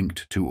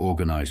unlinked to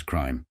organized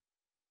crime.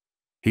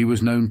 He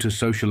was known to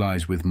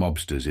socialize with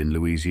mobsters in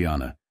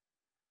Louisiana,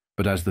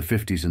 but as the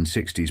 50s and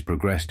 60s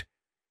progressed,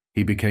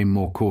 he became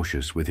more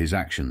cautious with his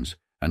actions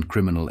and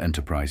criminal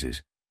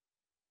enterprises.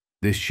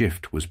 This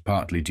shift was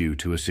partly due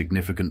to a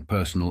significant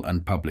personal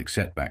and public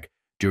setback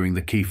during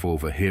the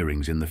Kefauver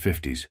hearings in the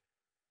 50s,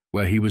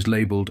 where he was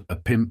labeled a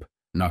pimp,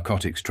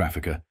 narcotics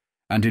trafficker,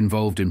 and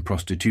involved in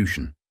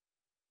prostitution,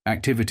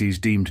 activities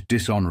deemed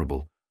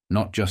dishonorable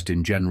not just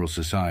in general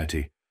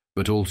society,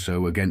 but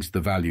also against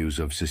the values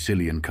of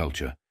Sicilian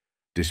culture,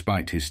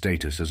 despite his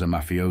status as a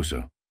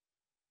mafioso.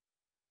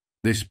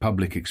 This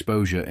public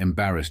exposure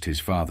embarrassed his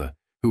father,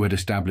 who had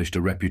established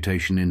a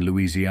reputation in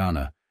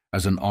Louisiana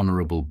as an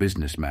honorable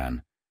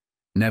businessman,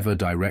 never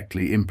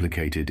directly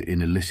implicated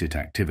in illicit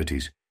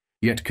activities,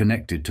 yet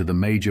connected to the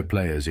major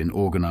players in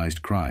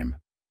organized crime.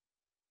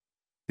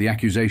 The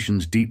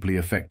accusations deeply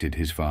affected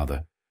his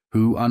father,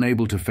 who,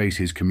 unable to face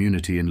his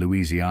community in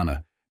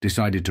Louisiana,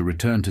 decided to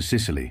return to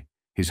Sicily,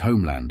 his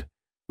homeland,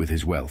 with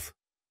his wealth.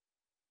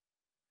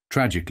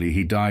 Tragically,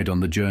 he died on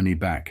the journey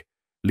back,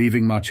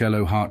 leaving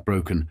Marcello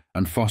heartbroken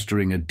and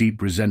fostering a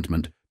deep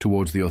resentment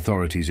towards the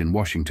authorities in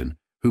Washington,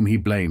 whom he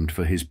blamed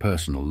for his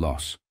personal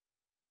loss.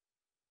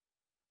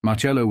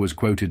 Marcello was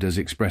quoted as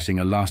expressing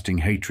a lasting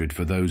hatred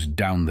for those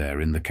down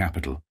there in the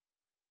capital.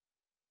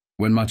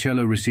 When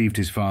Marcello received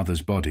his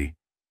father's body,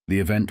 the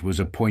event was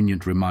a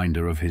poignant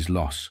reminder of his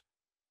loss,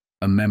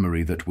 a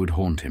memory that would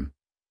haunt him.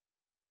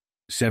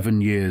 7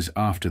 years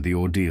after the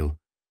ordeal,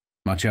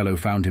 Marcello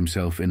found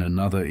himself in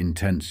another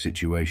intense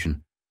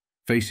situation,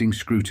 facing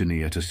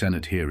scrutiny at a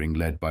Senate hearing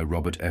led by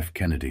Robert F.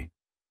 Kennedy.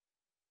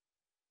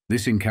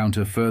 This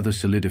encounter further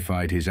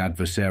solidified his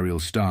adversarial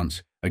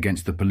stance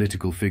against the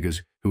political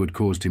figures who had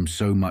caused him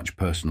so much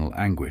personal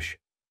anguish.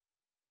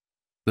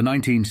 The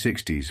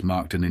 1960s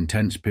marked an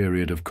intense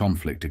period of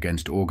conflict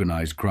against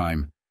organized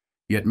crime,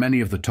 yet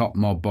many of the top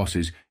mob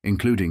bosses,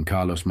 including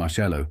Carlos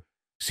Marcello,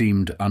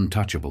 seemed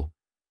untouchable,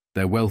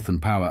 their wealth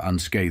and power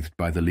unscathed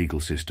by the legal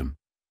system.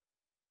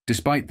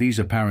 Despite these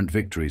apparent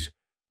victories,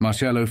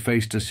 Marcello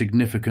faced a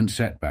significant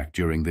setback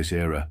during this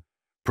era,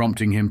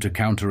 prompting him to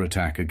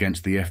counterattack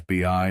against the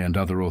FBI and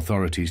other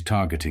authorities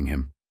targeting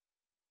him.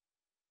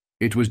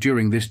 It was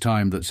during this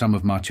time that some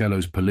of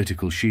Marcello's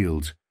political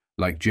shields,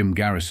 like Jim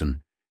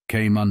Garrison,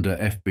 came under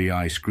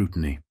FBI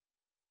scrutiny.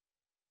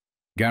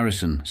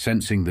 Garrison,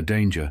 sensing the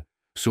danger,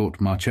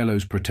 sought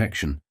Marcello's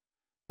protection,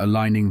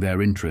 aligning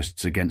their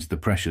interests against the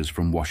pressures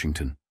from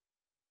Washington.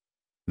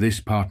 This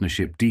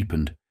partnership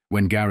deepened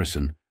when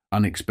Garrison,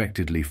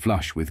 unexpectedly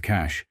flush with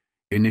cash,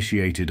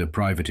 initiated a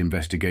private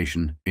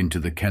investigation into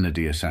the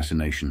Kennedy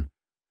assassination,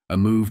 a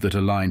move that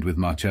aligned with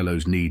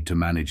Marcello's need to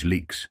manage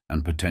leaks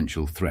and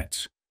potential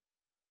threats.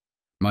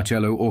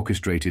 Marcello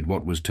orchestrated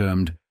what was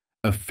termed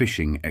a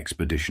fishing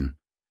expedition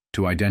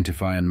to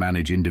identify and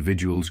manage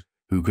individuals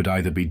who could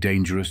either be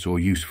dangerous or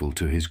useful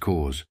to his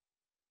cause.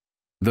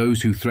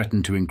 Those who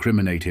threatened to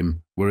incriminate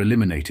him were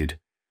eliminated,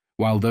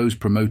 while those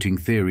promoting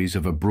theories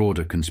of a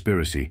broader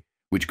conspiracy,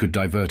 which could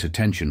divert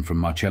attention from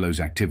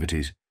Marcello's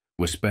activities,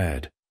 were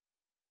spared.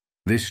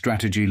 This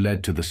strategy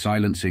led to the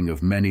silencing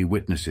of many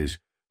witnesses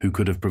who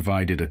could have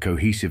provided a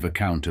cohesive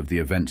account of the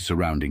events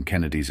surrounding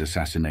Kennedy's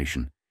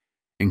assassination,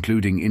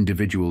 including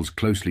individuals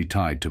closely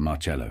tied to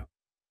Marcello.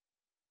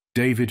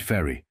 David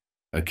Ferry,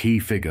 a key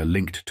figure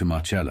linked to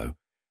Marcello,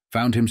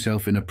 found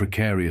himself in a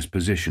precarious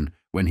position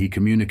when he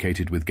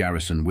communicated with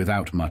Garrison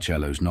without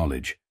Marcello's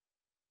knowledge.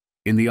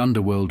 In the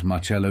underworld,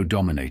 Marcello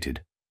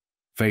dominated.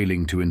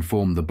 Failing to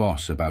inform the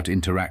boss about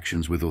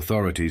interactions with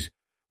authorities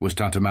was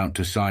tantamount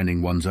to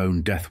signing one's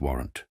own death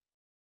warrant.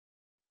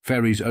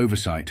 Ferry's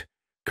oversight,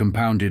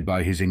 compounded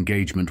by his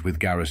engagement with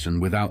Garrison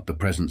without the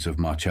presence of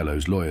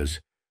Marcello's lawyers,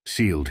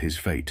 sealed his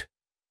fate.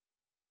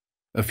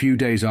 A few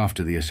days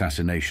after the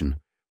assassination,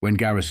 when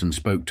Garrison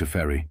spoke to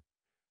Ferry,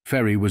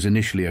 Ferry was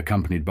initially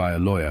accompanied by a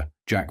lawyer,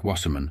 Jack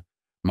Wasserman,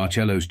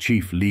 Marcello's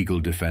chief legal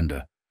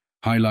defender,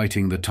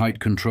 highlighting the tight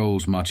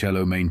controls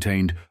Marcello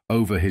maintained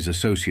over his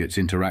associates'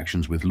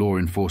 interactions with law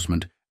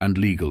enforcement and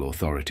legal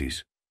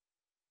authorities.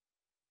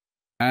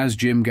 As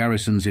Jim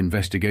Garrison's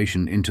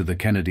investigation into the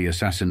Kennedy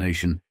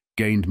assassination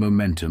gained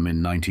momentum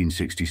in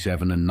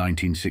 1967 and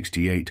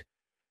 1968,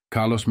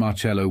 Carlos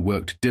Marcello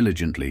worked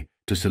diligently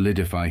to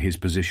solidify his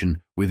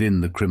position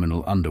within the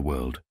criminal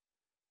underworld.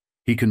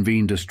 He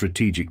convened a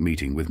strategic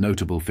meeting with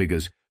notable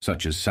figures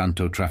such as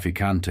Santo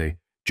Trafficante,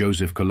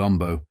 Joseph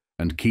Colombo,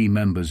 and key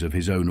members of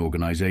his own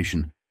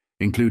organization,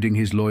 including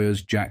his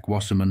lawyers Jack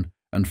Wasserman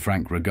and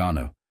Frank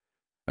Gagliano,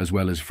 as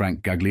well as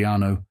Frank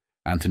Gagliano,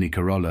 Anthony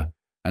Carolla,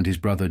 and his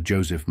brother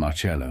Joseph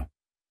Marcello.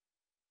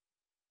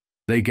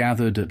 They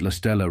gathered at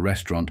LaStella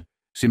Restaurant,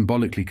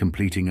 symbolically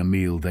completing a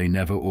meal they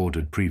never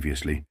ordered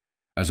previously,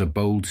 as a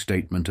bold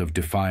statement of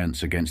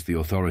defiance against the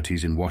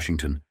authorities in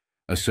Washington,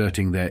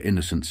 asserting their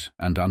innocence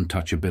and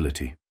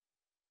untouchability.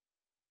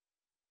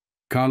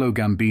 Carlo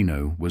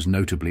Gambino was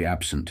notably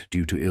absent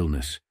due to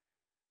illness,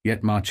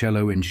 yet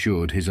Marcello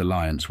ensured his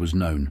alliance was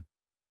known.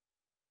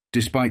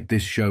 Despite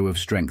this show of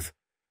strength,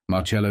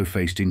 Marcello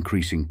faced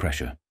increasing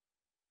pressure.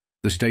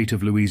 The state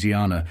of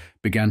Louisiana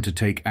began to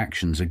take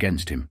actions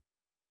against him,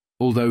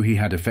 although he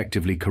had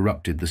effectively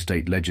corrupted the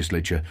state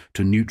legislature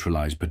to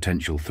neutralize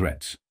potential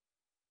threats.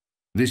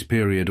 This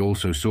period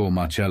also saw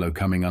Marcello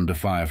coming under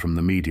fire from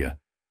the media,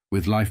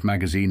 with Life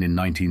magazine in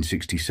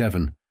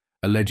 1967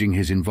 alleging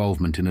his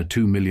involvement in a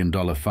 $2 million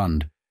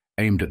fund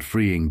aimed at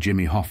freeing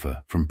Jimmy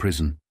Hoffa from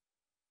prison.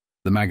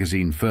 The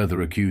magazine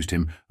further accused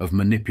him of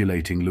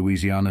manipulating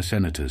Louisiana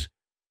senators,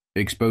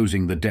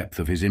 exposing the depth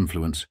of his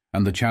influence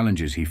and the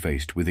challenges he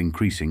faced with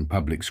increasing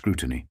public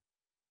scrutiny.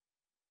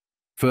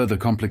 Further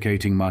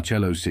complicating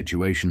Marcello's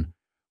situation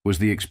was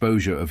the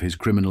exposure of his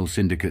criminal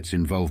syndicate's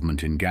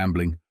involvement in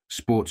gambling,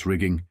 sports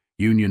rigging,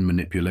 union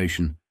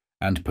manipulation,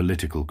 and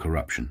political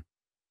corruption.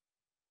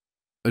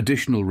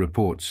 Additional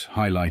reports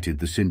highlighted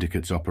the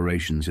syndicate's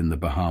operations in the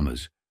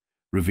Bahamas,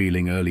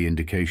 revealing early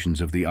indications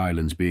of the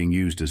islands being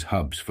used as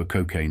hubs for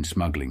cocaine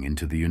smuggling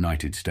into the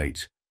United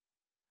States,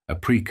 a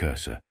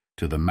precursor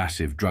to the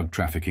massive drug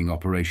trafficking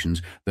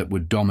operations that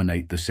would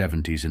dominate the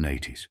 70s and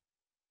 80s.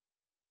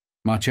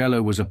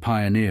 Marcello was a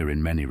pioneer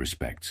in many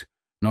respects,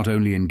 not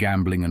only in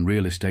gambling and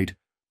real estate,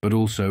 but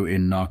also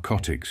in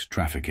narcotics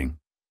trafficking.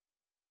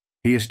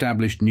 He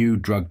established new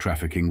drug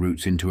trafficking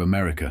routes into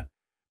America,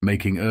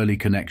 making early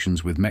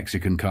connections with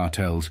Mexican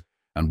cartels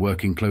and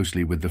working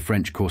closely with the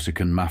French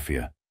Corsican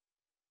mafia.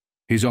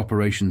 His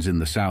operations in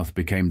the South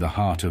became the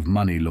heart of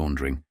money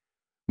laundering,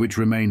 which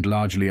remained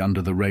largely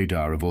under the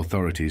radar of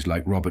authorities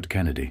like Robert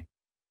Kennedy.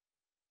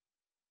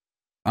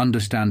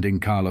 Understanding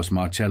Carlos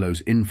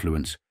Marcello's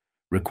influence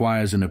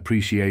requires an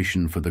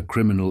appreciation for the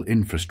criminal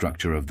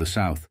infrastructure of the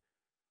South,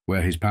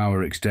 where his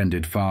power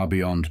extended far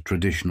beyond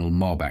traditional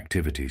mob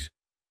activities.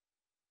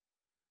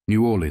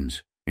 New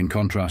Orleans, in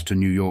contrast to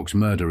New York's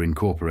Murder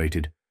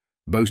Incorporated,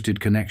 boasted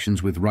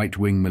connections with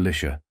right-wing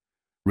militia,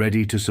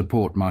 ready to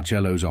support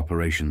Marcello's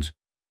operations.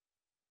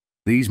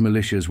 These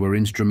militias were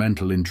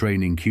instrumental in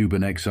training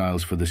Cuban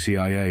exiles for the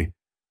CIA,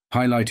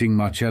 highlighting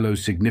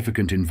Marcello's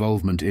significant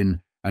involvement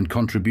in and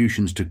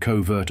contributions to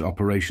covert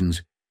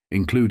operations,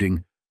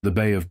 including the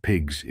Bay of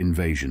Pigs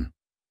invasion.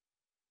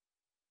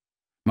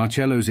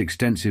 Marcello's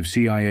extensive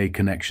CIA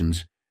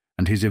connections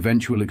and his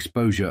eventual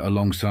exposure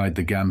alongside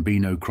the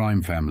Gambino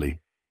crime family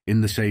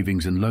in the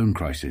savings and loan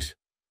crisis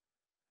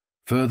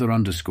further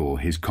underscore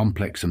his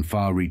complex and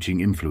far-reaching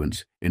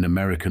influence in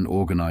American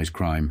organized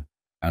crime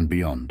and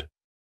beyond.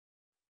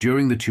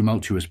 During the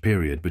tumultuous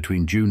period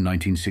between June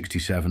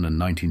 1967 and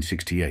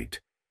 1968,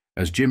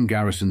 as Jim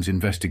Garrison's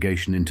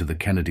investigation into the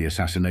Kennedy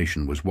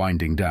assassination was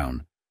winding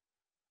down,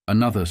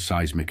 another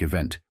seismic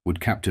event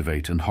would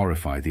captivate and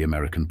horrify the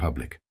American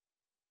public.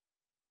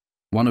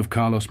 One of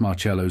Carlos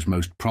Marcello's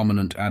most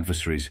prominent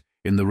adversaries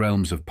in the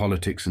realms of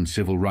politics and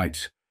civil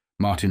rights,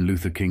 Martin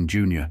Luther King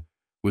Jr.,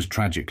 was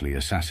tragically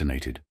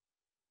assassinated.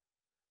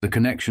 The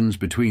connections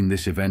between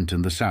this event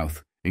and the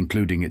South,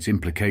 including its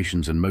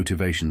implications and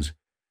motivations,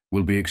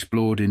 will be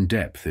explored in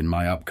depth in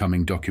my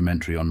upcoming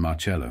documentary on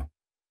Marcello.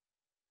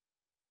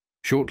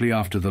 Shortly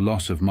after the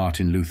loss of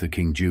Martin Luther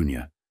King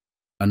Jr.,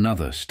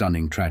 another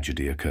stunning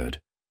tragedy occurred.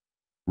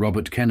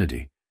 Robert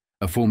Kennedy,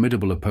 a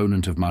formidable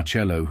opponent of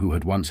Marcello who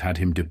had once had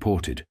him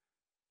deported,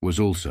 was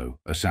also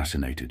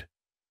assassinated.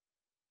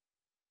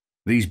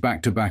 These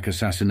back-to-back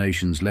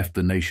assassinations left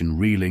the nation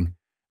reeling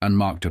and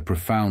marked a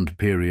profound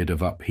period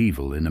of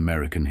upheaval in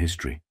American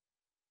history.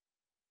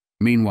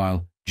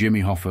 Meanwhile,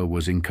 Jimmy Hoffa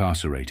was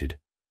incarcerated,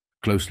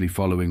 closely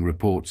following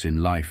reports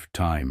in Life,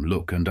 Time,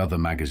 Look, and other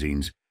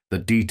magazines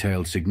that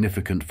detailed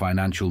significant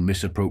financial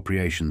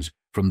misappropriations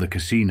from the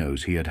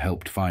casinos he had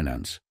helped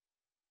finance.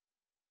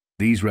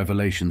 These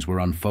revelations were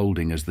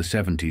unfolding as the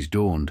 70s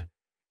dawned,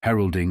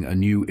 heralding a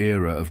new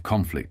era of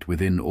conflict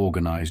within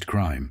organized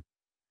crime.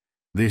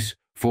 This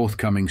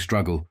forthcoming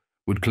struggle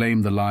would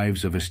claim the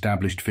lives of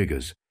established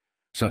figures,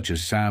 such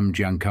as Sam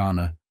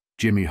Giancana,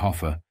 Jimmy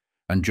Hoffa,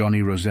 and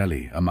Johnny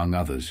Roselli, among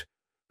others,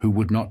 who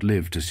would not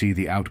live to see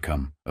the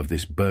outcome of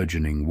this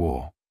burgeoning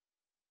war.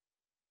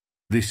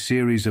 This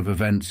series of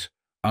events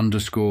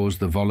underscores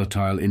the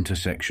volatile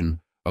intersection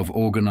of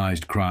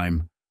organized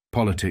crime,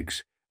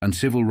 politics, and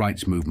civil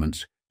rights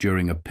movements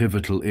during a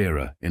pivotal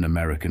era in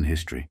American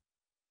history.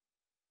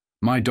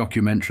 My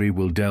documentary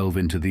will delve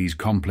into these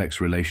complex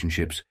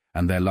relationships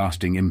and their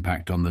lasting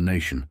impact on the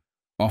nation,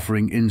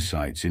 offering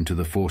insights into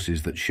the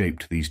forces that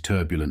shaped these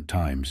turbulent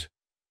times.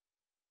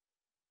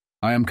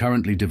 I am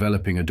currently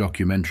developing a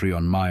documentary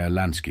on Meyer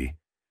Lansky,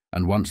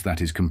 and once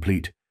that is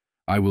complete,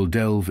 I will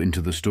delve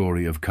into the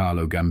story of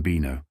Carlo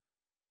Gambino.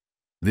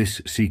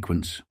 This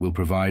sequence will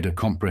provide a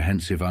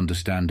comprehensive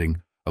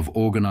understanding of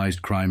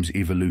organized crime's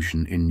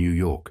evolution in New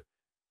York,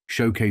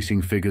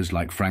 showcasing figures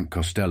like Frank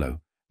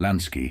Costello,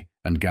 Lansky,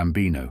 and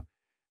Gambino,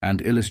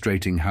 and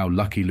illustrating how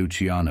Lucky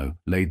Luciano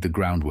laid the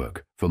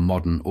groundwork for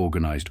modern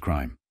organized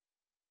crime.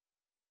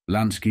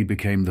 Lansky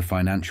became the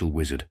financial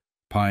wizard,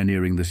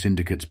 pioneering the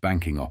syndicate's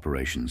banking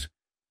operations,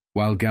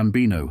 while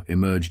Gambino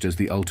emerged as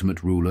the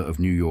ultimate ruler of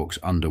New York's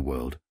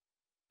underworld,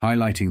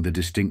 highlighting the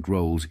distinct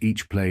roles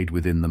each played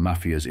within the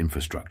mafia's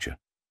infrastructure.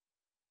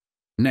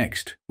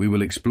 Next, we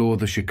will explore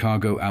the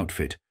Chicago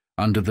outfit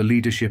under the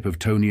leadership of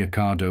Tony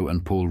Accardo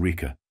and Paul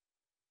Ricca.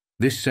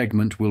 This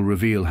segment will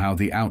reveal how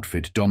the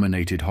outfit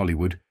dominated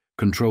Hollywood,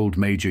 controlled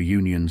major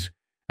unions,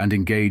 and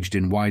engaged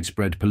in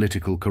widespread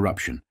political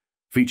corruption,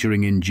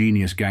 featuring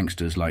ingenious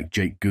gangsters like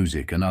Jake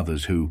Guzik and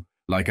others who,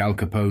 like Al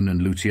Capone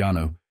and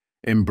Luciano,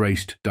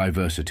 embraced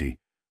diversity,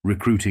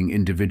 recruiting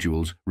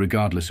individuals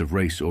regardless of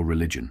race or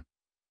religion.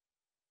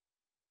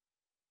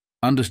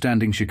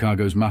 Understanding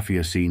Chicago's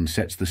mafia scene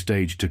sets the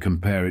stage to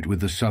compare it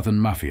with the Southern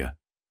Mafia,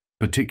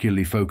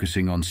 particularly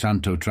focusing on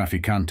Santo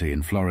Trafficante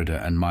in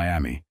Florida and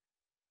Miami,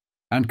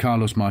 and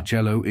Carlos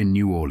Marcello in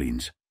New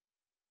Orleans.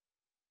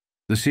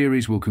 The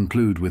series will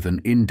conclude with an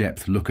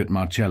in-depth look at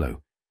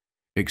Marcello,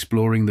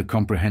 exploring the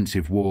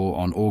comprehensive war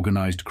on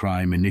organized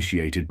crime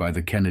initiated by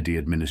the Kennedy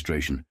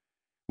administration,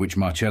 which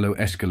Marcello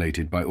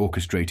escalated by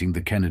orchestrating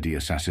the Kennedy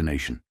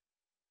assassination.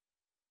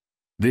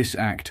 This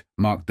act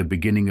marked the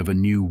beginning of a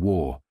new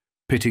war,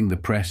 pitting the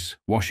press,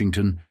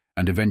 Washington,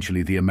 and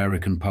eventually the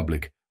American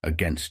public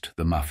against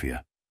the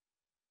mafia.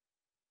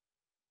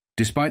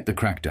 Despite the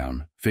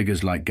crackdown,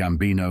 figures like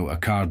Gambino,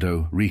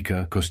 Accardo,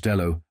 Ricca,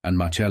 Costello, and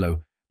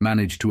Marcello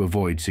managed to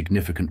avoid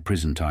significant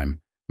prison time,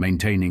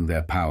 maintaining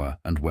their power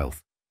and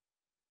wealth.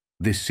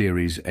 This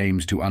series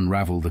aims to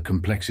unravel the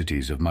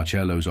complexities of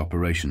Marcello's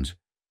operations,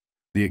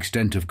 the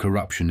extent of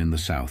corruption in the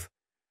South,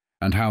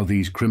 and how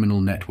these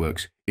criminal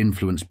networks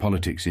influence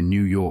politics in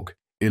New York,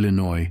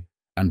 Illinois,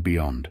 and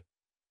beyond.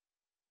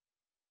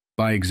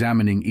 By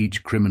examining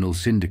each criminal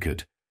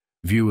syndicate,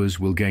 viewers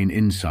will gain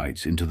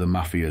insights into the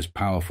mafia's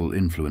powerful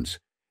influence,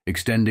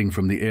 extending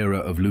from the era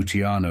of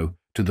Luciano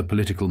to the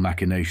political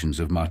machinations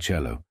of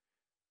Marcello,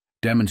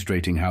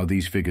 demonstrating how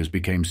these figures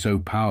became so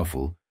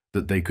powerful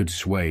that they could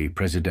sway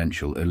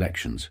presidential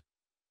elections.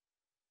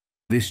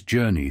 This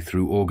journey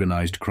through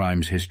organized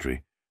crime's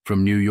history,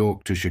 from New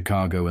York to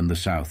Chicago and the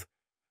South,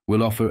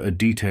 will offer a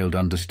detailed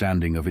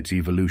understanding of its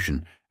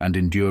evolution and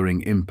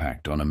enduring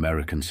impact on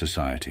American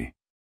society.